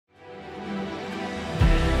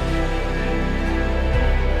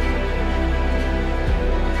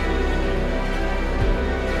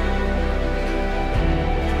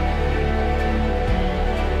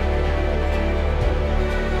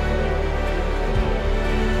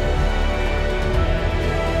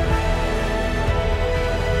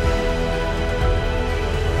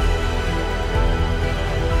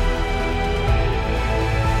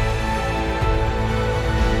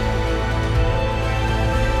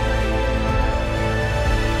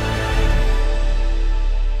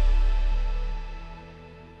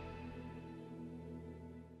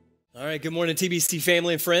right, good morning, TBC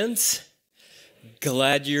family and friends.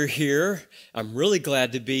 Glad you're here. I'm really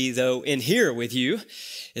glad to be, though, in here with you.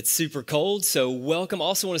 It's super cold, so welcome.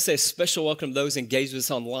 Also want to say a special welcome to those engaged with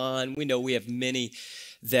us online. We know we have many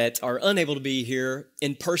that are unable to be here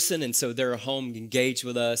in person, and so they're at home engaged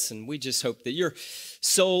with us, and we just hope that your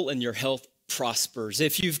soul and your health prospers.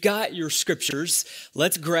 If you've got your scriptures,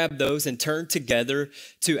 let's grab those and turn together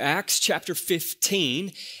to Acts chapter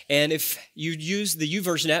 15. And if you use the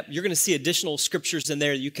YouVersion app, you're going to see additional scriptures in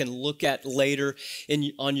there you can look at later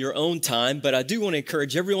on your own time. But I do want to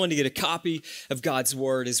encourage everyone to get a copy of God's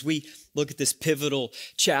Word as we look at this pivotal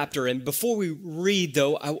chapter. And before we read,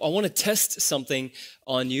 though, I want to test something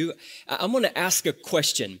on you. I'm going to ask a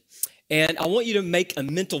question, and I want you to make a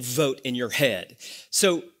mental vote in your head.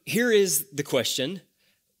 So here is the question.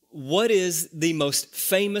 What is the most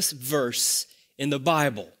famous verse in the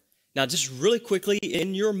Bible? Now, just really quickly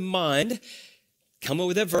in your mind, come up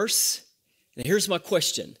with that verse. And here's my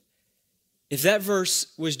question. If that verse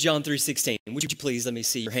was John 3:16, would you please let me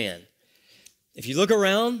see your hand? If you look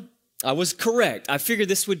around, I was correct. I figured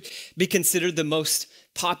this would be considered the most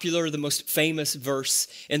popular, the most famous verse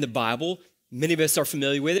in the Bible. Many of us are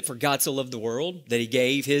familiar with it. For God so loved the world that he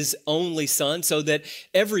gave his only son so that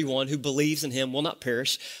everyone who believes in him will not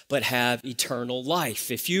perish but have eternal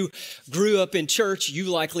life. If you grew up in church, you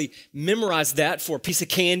likely memorized that for a piece of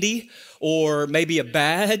candy or maybe a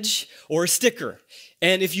badge or a sticker.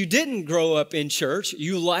 And if you didn't grow up in church,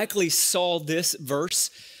 you likely saw this verse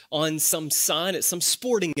on some sign at some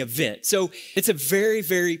sporting event. So it's a very,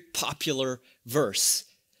 very popular verse.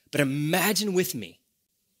 But imagine with me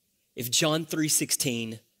if John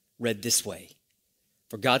 3:16 read this way: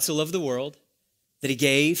 For God so loved the world that he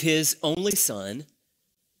gave his only son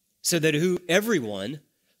so that everyone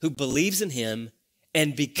who believes in him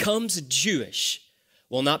and becomes Jewish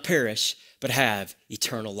will not perish but have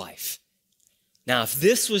eternal life. Now, if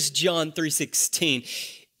this was John 3:16,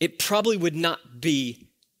 it probably would not be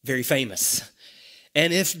very famous.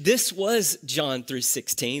 And if this was John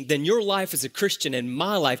 3:16, then your life as a Christian and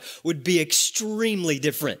my life would be extremely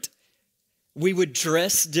different. We would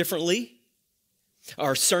dress differently,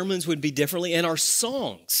 our sermons would be differently, and our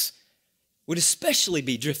songs would especially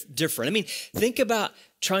be different. I mean, think about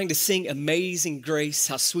trying to sing Amazing Grace,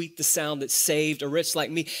 how sweet the sound that saved a wretch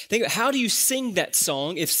like me. Think about, how do you sing that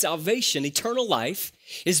song if salvation, eternal life,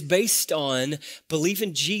 is based on belief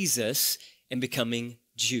in Jesus and becoming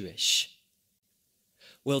Jewish?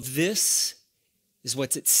 Well, this is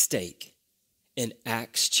what's at stake in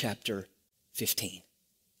Acts chapter 15.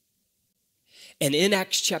 And in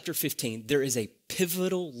Acts chapter 15, there is a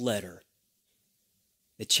pivotal letter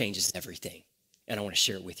that changes everything. And I want to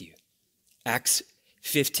share it with you. Acts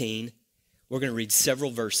 15, we're going to read several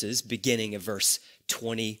verses, beginning at verse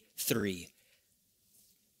 23.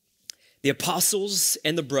 The apostles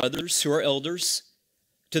and the brothers who are elders,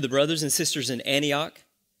 to the brothers and sisters in Antioch,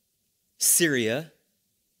 Syria,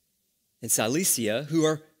 and Cilicia, who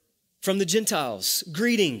are from the Gentiles,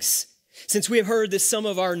 greetings. Since we have heard that some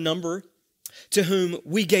of our number, to whom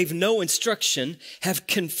we gave no instruction, have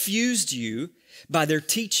confused you by their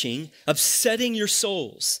teaching, upsetting your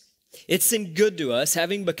souls. It seemed good to us,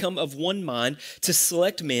 having become of one mind, to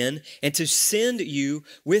select men and to send you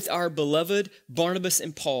with our beloved Barnabas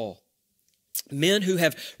and Paul, men who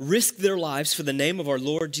have risked their lives for the name of our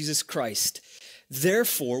Lord Jesus Christ.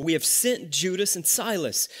 Therefore, we have sent Judas and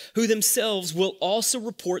Silas, who themselves will also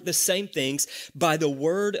report the same things by the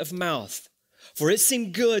word of mouth. For it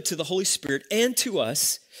seemed good to the Holy Spirit and to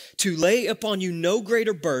us to lay upon you no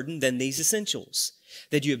greater burden than these essentials,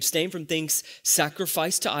 that you abstain from things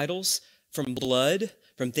sacrificed to idols, from blood,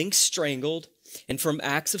 from things strangled, and from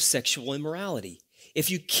acts of sexual immorality. If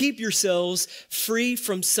you keep yourselves free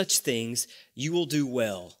from such things, you will do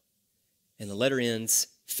well. And the letter ends,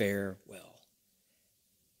 farewell.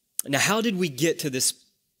 Now, how did we get to this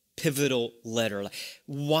pivotal letter?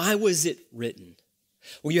 Why was it written?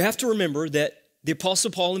 Well, you have to remember that the Apostle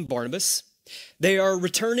Paul and Barnabas, they are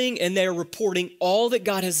returning and they are reporting all that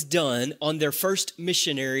God has done on their first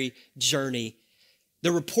missionary journey.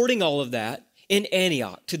 They're reporting all of that in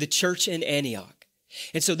Antioch, to the church in Antioch.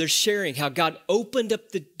 And so they're sharing how God opened up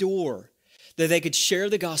the door that they could share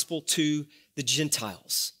the gospel to the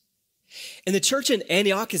Gentiles. And the church in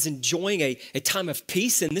Antioch is enjoying a time of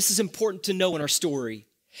peace, and this is important to know in our story,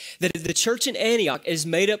 that the church in Antioch is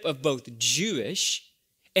made up of both Jewish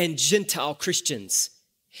and Gentile Christians.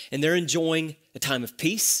 And they're enjoying a time of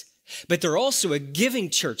peace, but they're also a giving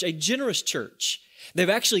church, a generous church. They've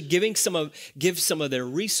actually give some of their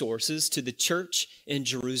resources to the church in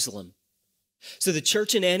Jerusalem. So the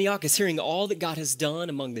church in Antioch is hearing all that God has done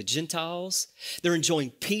among the Gentiles. They're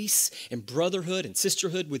enjoying peace and brotherhood and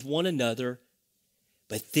sisterhood with one another.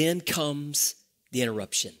 But then comes the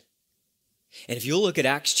interruption. And if you'll look at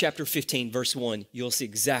Acts chapter 15, verse 1, you'll see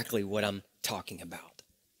exactly what I'm talking about.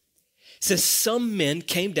 It says, some men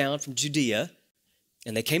came down from Judea,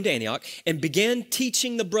 and they came to Antioch, and began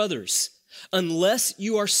teaching the brothers, unless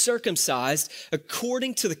you are circumcised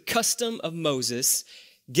according to the custom of Moses,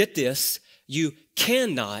 get this, you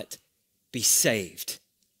cannot be saved.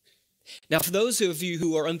 Now, for those of you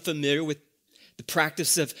who are unfamiliar with the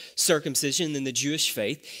practice of circumcision in the Jewish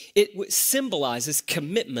faith, it symbolizes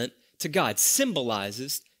commitment to God,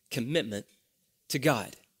 symbolizes commitment to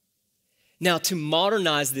God. Now, to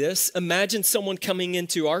modernize this, imagine someone coming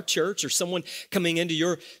into our church or someone coming into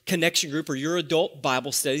your connection group or your adult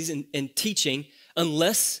Bible studies and teaching,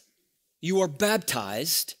 unless you are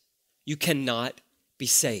baptized, you cannot be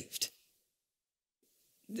saved.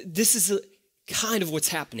 This is kind of what's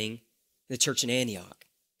happening in the church in Antioch.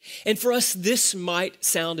 And for us, this might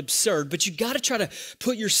sound absurd, but you got to try to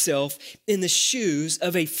put yourself in the shoes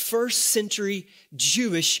of a first century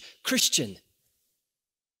Jewish Christian.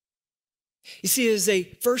 You see, as a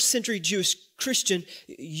first century Jewish Christian,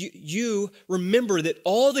 you remember that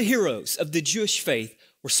all the heroes of the Jewish faith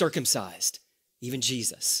were circumcised, even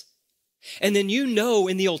Jesus. And then you know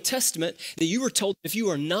in the Old Testament that you were told if you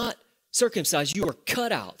are not circumcised, you are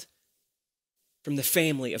cut out from the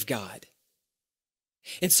family of God.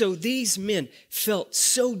 And so these men felt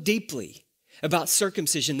so deeply about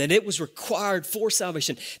circumcision that it was required for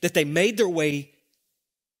salvation that they made their way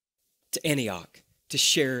to Antioch to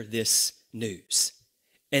share this news.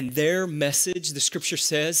 And their message, the scripture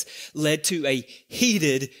says, led to a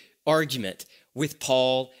heated argument with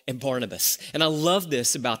Paul and Barnabas. And I love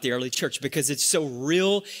this about the early church because it's so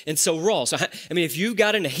real and so raw. So, I mean, if you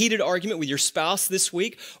got in a heated argument with your spouse this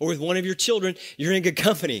week or with one of your children, you're in good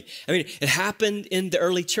company. I mean, it happened in the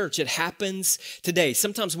early church. It happens today.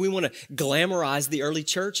 Sometimes we want to glamorize the early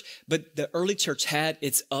church, but the early church had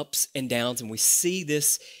its ups and downs, and we see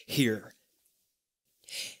this here.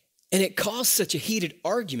 And it caused such a heated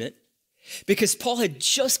argument because Paul had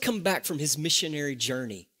just come back from his missionary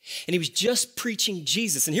journey. And he was just preaching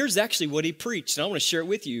Jesus. And here's actually what he preached. And I want to share it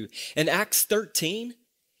with you. In Acts 13,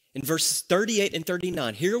 in verses 38 and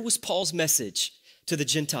 39, here was Paul's message to the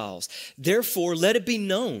Gentiles. Therefore, let it be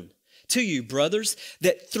known to you, brothers,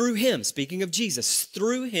 that through him, speaking of Jesus,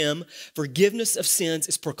 through him, forgiveness of sins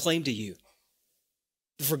is proclaimed to you.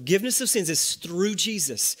 The forgiveness of sins is through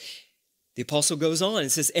Jesus. The apostle goes on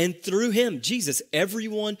and says, and through him, Jesus,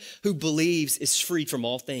 everyone who believes is freed from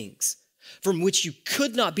all things, from which you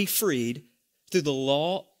could not be freed through the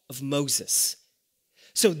law of Moses.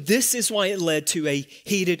 So this is why it led to a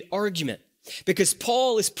heated argument, because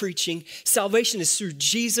Paul is preaching salvation is through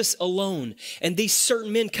Jesus alone. And these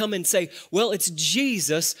certain men come and say, well, it's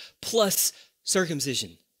Jesus plus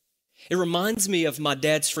circumcision. It reminds me of my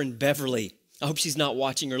dad's friend Beverly. I hope she's not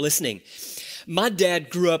watching or listening. My dad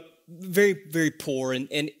grew up very, very poor,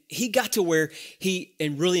 and he got to where he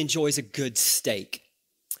really enjoys a good steak.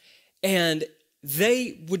 And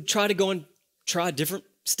they would try to go and try different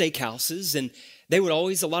steakhouses, and they would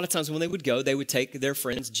always, a lot of times when they would go, they would take their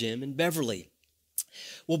friends Jim and Beverly.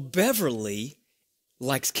 Well, Beverly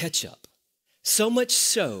likes ketchup, so much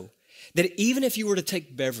so that even if you were to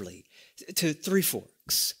take Beverly to Three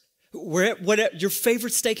Forks, whatever your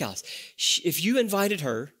favorite steakhouse, if you invited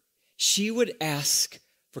her, she would ask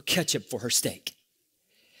for ketchup for her steak.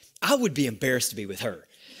 I would be embarrassed to be with her.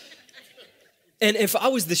 And if I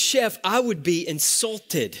was the chef, I would be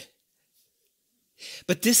insulted.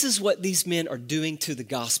 But this is what these men are doing to the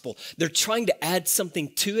gospel. They're trying to add something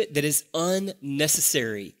to it that is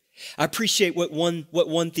unnecessary. I appreciate what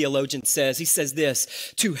one theologian says. He says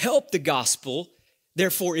this, to help the gospel,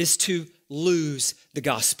 therefore, is to lose the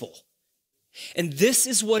gospel. And this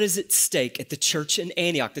is what is at stake at the church in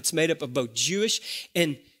Antioch that's made up of both Jewish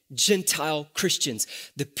and Gentile Christians.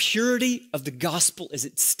 The purity of the gospel is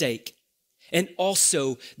at stake. And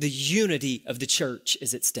also the unity of the church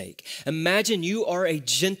is at stake. Imagine you are a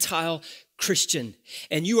Gentile Christian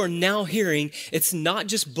and you are now hearing it's not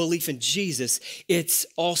just belief in Jesus, it's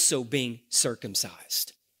also being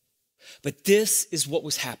circumcised. But this is what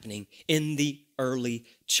was happening in the early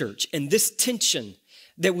church. And this tension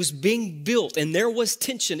that was being built, and there was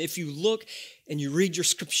tension if you look and you read your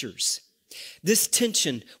scriptures. This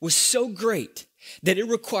tension was so great that it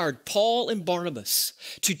required Paul and Barnabas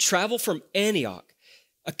to travel from Antioch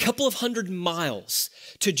a couple of 100 miles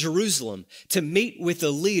to Jerusalem to meet with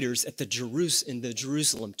the leaders at in the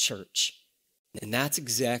Jerusalem church. And that's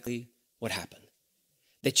exactly what happened.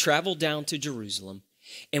 They travel down to Jerusalem,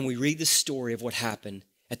 and we read the story of what happened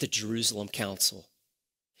at the Jerusalem Council.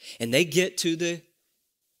 And they get to the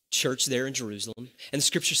church there in Jerusalem, and the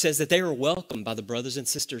scripture says that they were welcomed by the brothers and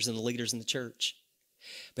sisters and the leaders in the church.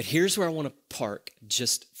 But here's where I want to park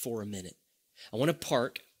just for a minute. I want to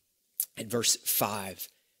park at verse 5.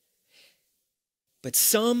 But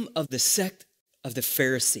some of the sect of the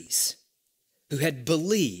Pharisees who had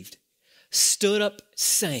believed stood up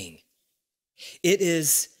saying, it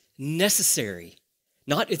is necessary,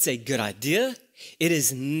 not it's a good idea, it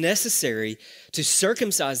is necessary to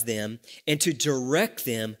circumcise them and to direct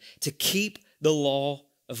them to keep the law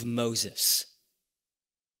of Moses.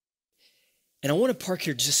 And I want to park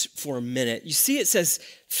here just for a minute. You see, it says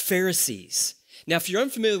Pharisees. Now, if you're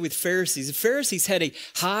unfamiliar with Pharisees, the Pharisees had a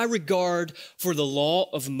high regard for the law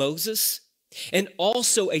of Moses and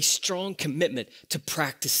also a strong commitment to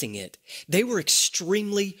practicing it. They were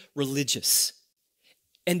extremely religious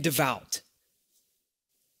and devout.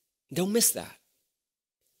 Don't miss that.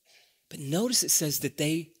 But notice it says that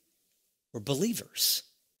they were believers.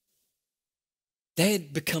 They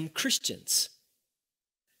had become Christians.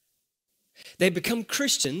 They become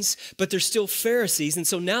Christians, but they're still Pharisees, and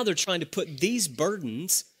so now they're trying to put these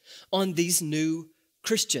burdens on these new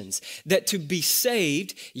Christians. That to be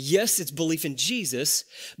saved, yes, it's belief in Jesus,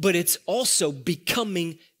 but it's also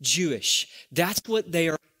becoming Jewish. That's what they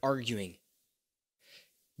are arguing.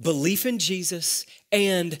 Belief in Jesus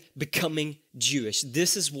and becoming Jewish.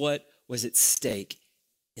 This is what was at stake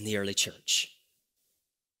in the early church.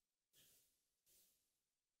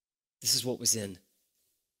 This is what was in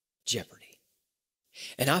jeopardy.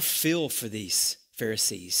 And I feel for these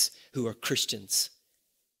Pharisees who are Christians.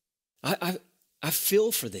 I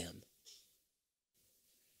feel for them.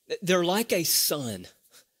 They're like a son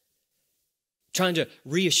trying to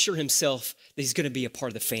reassure himself that he's going to be a part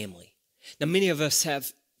of the family. Now, many of us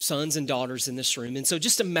have sons and daughters in this room, and so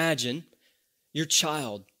just imagine your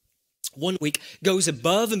child one week goes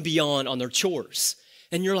above and beyond on their chores,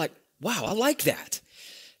 and you're like, wow, I like that.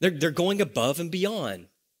 They're going above and beyond.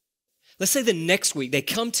 Let's say the next week they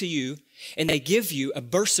come to you and they give you a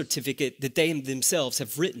birth certificate that they themselves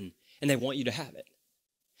have written and they want you to have it.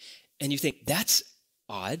 And you think, that's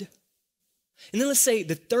odd. And then let's say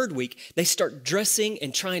the third week they start dressing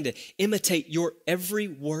and trying to imitate your every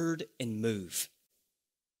word and move.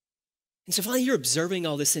 And so finally you're observing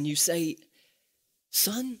all this and you say,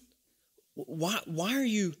 son, why are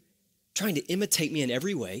you trying to imitate me in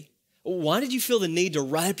every way? Why did you feel the need to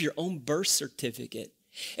write up your own birth certificate?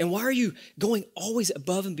 And why are you going always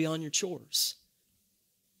above and beyond your chores?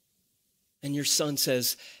 And your son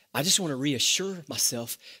says, I just want to reassure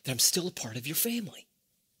myself that I'm still a part of your family.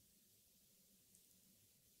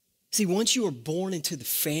 See, once you are born into the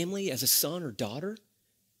family as a son or daughter,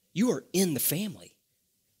 you are in the family.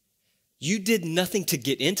 You did nothing to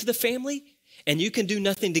get into the family, and you can do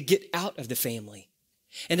nothing to get out of the family.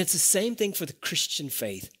 And it's the same thing for the Christian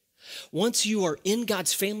faith. Once you are in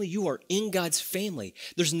God's family, you are in God's family.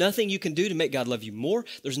 There's nothing you can do to make God love you more.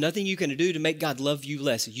 There's nothing you can do to make God love you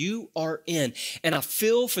less. You are in. And I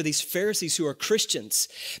feel for these Pharisees who are Christians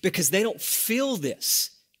because they don't feel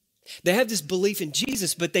this. They have this belief in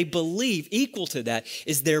Jesus, but they believe equal to that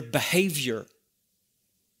is their behavior.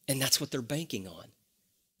 And that's what they're banking on.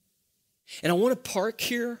 And I want to park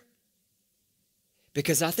here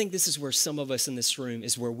because I think this is where some of us in this room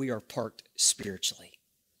is where we are parked spiritually.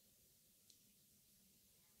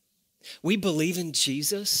 We believe in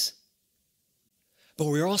Jesus, but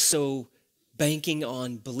we're also banking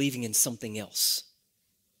on believing in something else.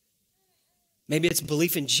 Maybe it's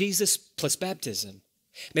belief in Jesus plus baptism.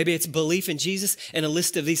 Maybe it's belief in Jesus and a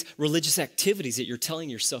list of these religious activities that you're telling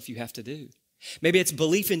yourself you have to do. Maybe it's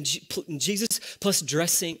belief in Jesus plus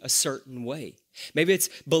dressing a certain way. Maybe it's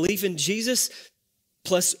belief in Jesus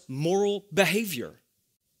plus moral behavior.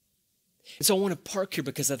 And so I want to park here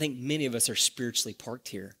because I think many of us are spiritually parked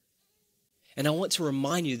here. And I want to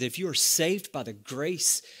remind you that if you are saved by the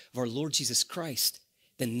grace of our Lord Jesus Christ,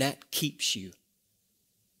 then that keeps you.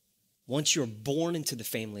 Once you're born into the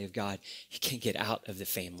family of God, you can't get out of the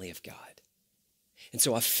family of God. And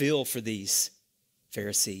so I feel for these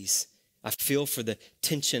Pharisees. I feel for the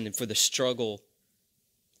tension and for the struggle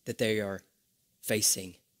that they are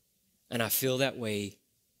facing. And I feel that way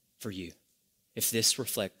for you. If this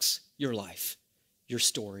reflects your life, your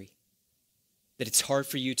story, that it's hard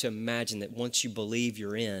for you to imagine that once you believe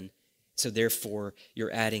you're in, so therefore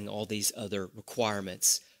you're adding all these other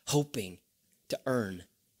requirements, hoping to earn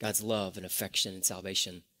God's love and affection and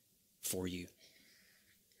salvation for you.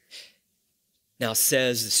 Now it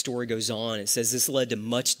says, the story goes on, it says this led to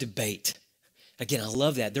much debate Again, I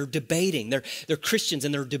love that. They're debating. They're Christians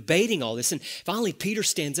and they're debating all this. And finally, Peter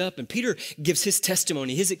stands up and Peter gives his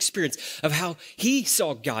testimony, his experience of how he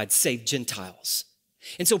saw God save Gentiles.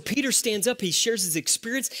 And so Peter stands up, he shares his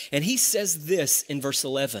experience, and he says this in verse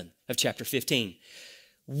 11 of chapter 15.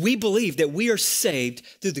 We believe that we are saved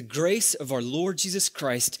through the grace of our Lord Jesus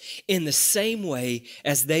Christ in the same way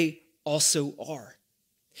as they also are.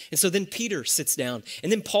 And so then Peter sits down,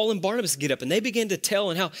 and then Paul and Barnabas get up, and they begin to tell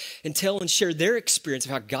and share their experience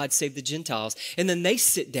of how God saved the Gentiles. And then they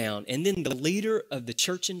sit down, and then the leader of the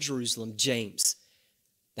church in Jerusalem, James,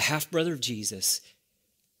 the half-brother of Jesus,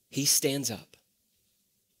 he stands up.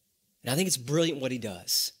 And I think it's brilliant what he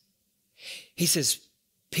does. He says,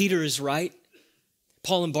 Peter is right,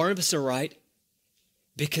 Paul and Barnabas are right,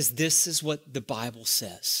 because this is what the Bible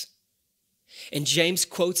says. And James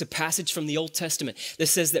quotes a passage from the Old Testament that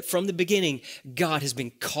says that from the beginning, God has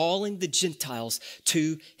been calling the Gentiles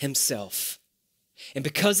to himself. And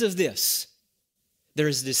because of this, there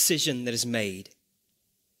is a decision that is made.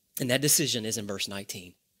 And that decision is in verse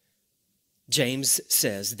 19. James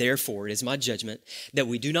says, therefore, it is my judgment that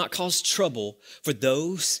we do not cause trouble for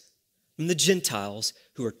those from the Gentiles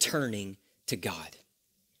who are turning to God.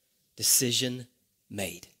 Decision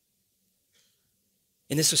made.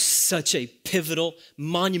 And this was such a pivotal,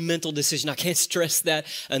 monumental decision. I can't stress that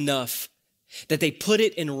enough. That they put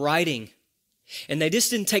it in writing. And they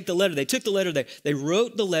just didn't take the letter. They took the letter, they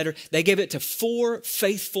wrote the letter, they gave it to 4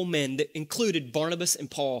 faithful men that included Barnabas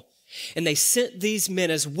and Paul. And they sent these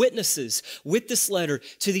men as witnesses with this letter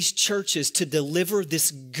to these churches to deliver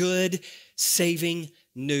this good, saving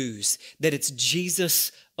news. That it's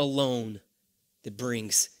Jesus alone that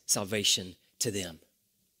brings salvation to them.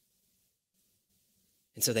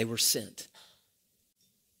 And so they were sent.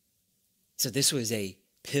 So this was a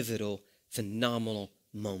pivotal, phenomenal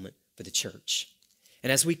moment for the church.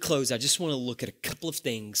 And as we close, I just want to look at a couple of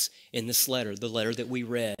things in this letter, the letter that we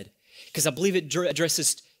read, because I believe it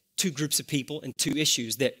addresses 2 groups of people and 2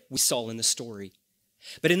 issues that we saw in the story.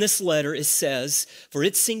 But in this letter, it says, for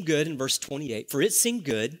it seemed good, in verse 28, for it seemed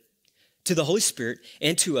good to the Holy Spirit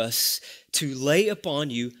and to us to lay upon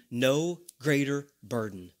you no greater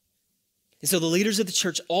burden. And so the leaders of the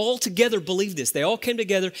church all together believed this. They all came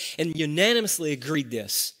together and unanimously agreed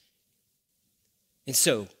this. And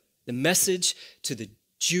so the message to the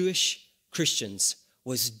Jewish Christians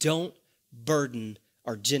was don't burden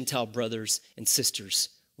our Gentile brothers and sisters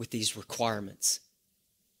with these requirements.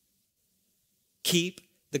 Keep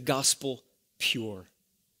the gospel pure.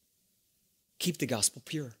 Keep the gospel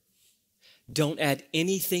pure. Don't add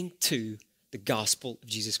anything to the gospel of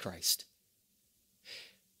Jesus Christ.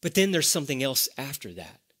 But then there's something else after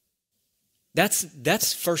that.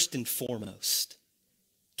 That's first and foremost.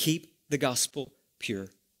 Keep the gospel pure.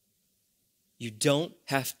 You don't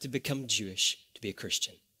have to become Jewish to be a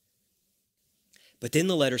Christian. But then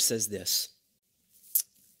the letter says this.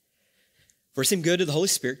 For it seemed good to the Holy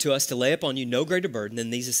Spirit to us to lay upon you no greater burden than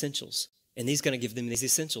these essentials. And he's going to give them these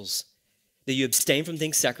essentials. That you abstain from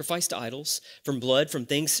things sacrificed to idols, from blood, from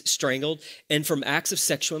things strangled, and from acts of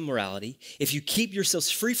sexual immorality. If you keep yourselves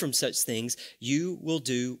free from such things, you will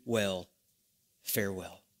do well.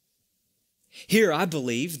 Farewell. Here, I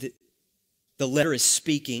believe that the letter is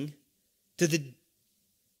speaking to the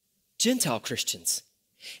Gentile Christians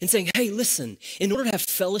and saying, hey, listen, in order to have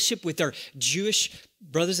fellowship with our Jewish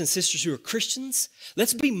brothers and sisters who are Christians,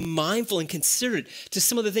 let's be mindful and considerate to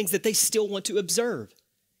some of the things that they still want to observe.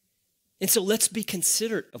 And so let's be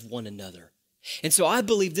considerate of one another. And so I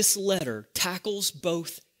believe this letter tackles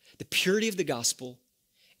both the purity of the gospel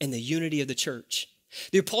and the unity of the church.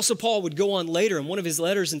 The Apostle Paul would go on later in one of his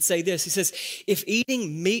letters and say this. He says, if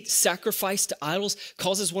eating meat sacrificed to idols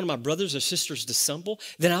causes one of my brothers or sisters to stumble,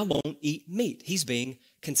 then I won't eat meat. He's being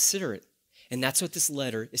considerate. And that's what this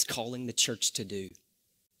letter is calling the church to do.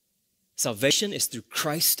 Salvation is through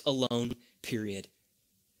Christ alone, period.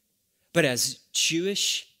 But as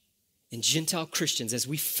Jewish and Gentile Christians, as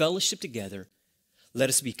we fellowship together, let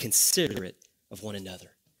us be considerate of one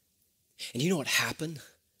another. And you know what happened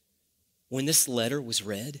when this letter was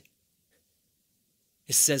read?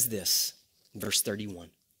 It says this in verse 31.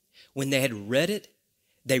 When they had read it,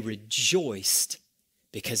 they rejoiced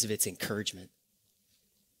because of its encouragement.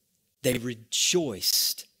 They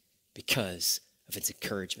rejoiced because of its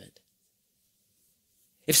encouragement.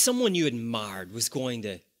 If someone you admired was going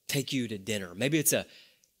to take you to dinner, maybe it's a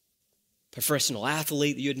professional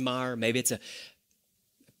athlete that you admire, maybe it's a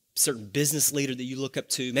certain business leader that you look up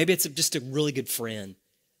to, maybe it's just a really good friend,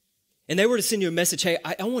 and they were to send you a message, hey,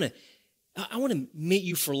 I want to meet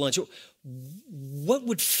you for lunch, what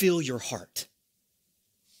would fill your heart?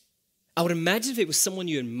 I would imagine if it was someone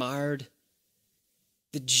you admired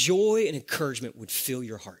that joy and encouragement would fill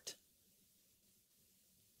your heart.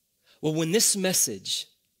 Well, when this message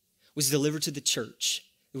was delivered to the church,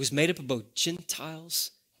 it was made up of both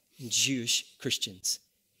Gentiles and Jewish Christians.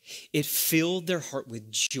 It filled their heart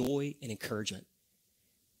with joy and encouragement.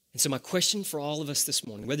 And so my question for all of us this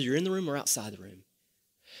morning, whether you're in the room or outside the room,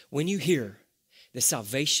 when you hear that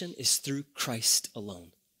salvation is through Christ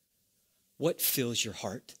alone, what fills your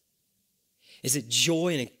heart? Is it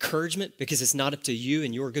joy and encouragement because it's not up to you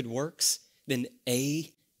and your good works? Then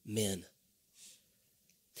amen.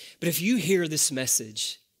 But if you hear this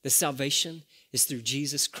message, that salvation is through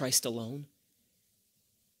Jesus Christ alone,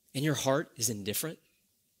 and your heart is indifferent,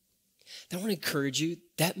 then I want to encourage you,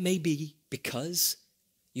 that may be because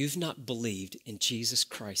you've not believed in Jesus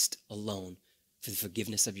Christ alone for the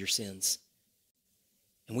forgiveness of your sins.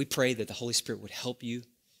 And we pray that the Holy Spirit would help you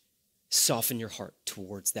soften your heart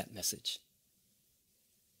towards that message.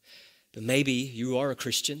 But maybe you are a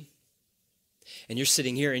Christian and you're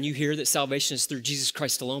sitting here and you hear that salvation is through Jesus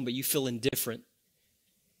Christ alone, but you feel indifferent.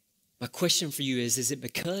 My question for you is it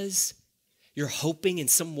because you're hoping in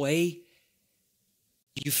some way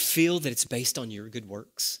you feel that it's based on your good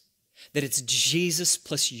works? That it's Jesus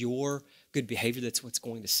plus your good behavior that's what's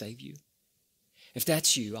going to save you? If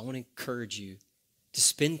that's you, I want to encourage you to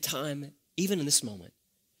spend time, even in this moment,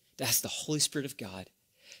 to ask the Holy Spirit of God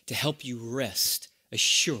to help you rest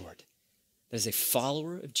assured that as a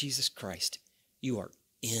follower of Jesus Christ, you are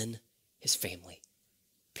in his family,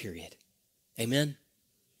 period. Amen?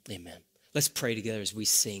 Amen. Let's pray together as we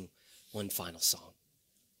sing one final song.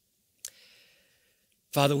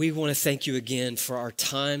 Father, we want to thank you again for our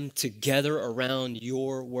time together around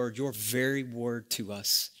your word, your very word to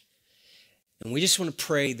us. And we just want to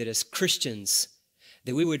pray that as Christians,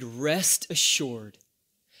 that we would rest assured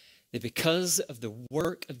that because of the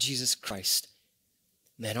work of Jesus Christ,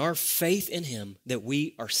 man, our faith in him, that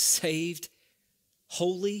we are saved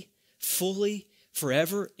wholly, fully,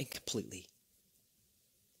 forever, and completely.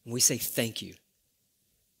 And we say thank you.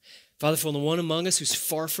 Father, for the one among us who's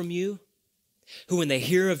far from you, who when they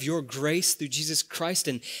hear of your grace through Jesus Christ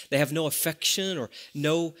and they have no affection or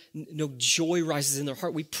no joy rises in their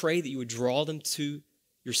heart, we pray that you would draw them to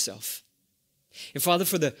yourself. And Father,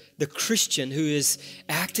 for the Christian who is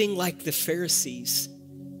acting like the Pharisees,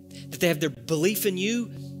 that they have their belief in you,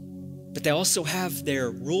 but they also have their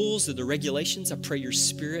rules or their regulations, I pray your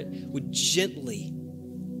Spirit would gently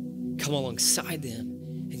come alongside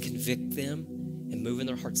them and convict them and move in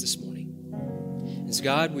their hearts this morning. And so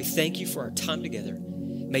God, we thank you for our time together.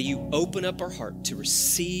 May you open up our heart to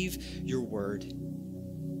receive your word.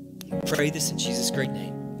 We pray this in Jesus' great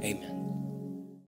name. Amen.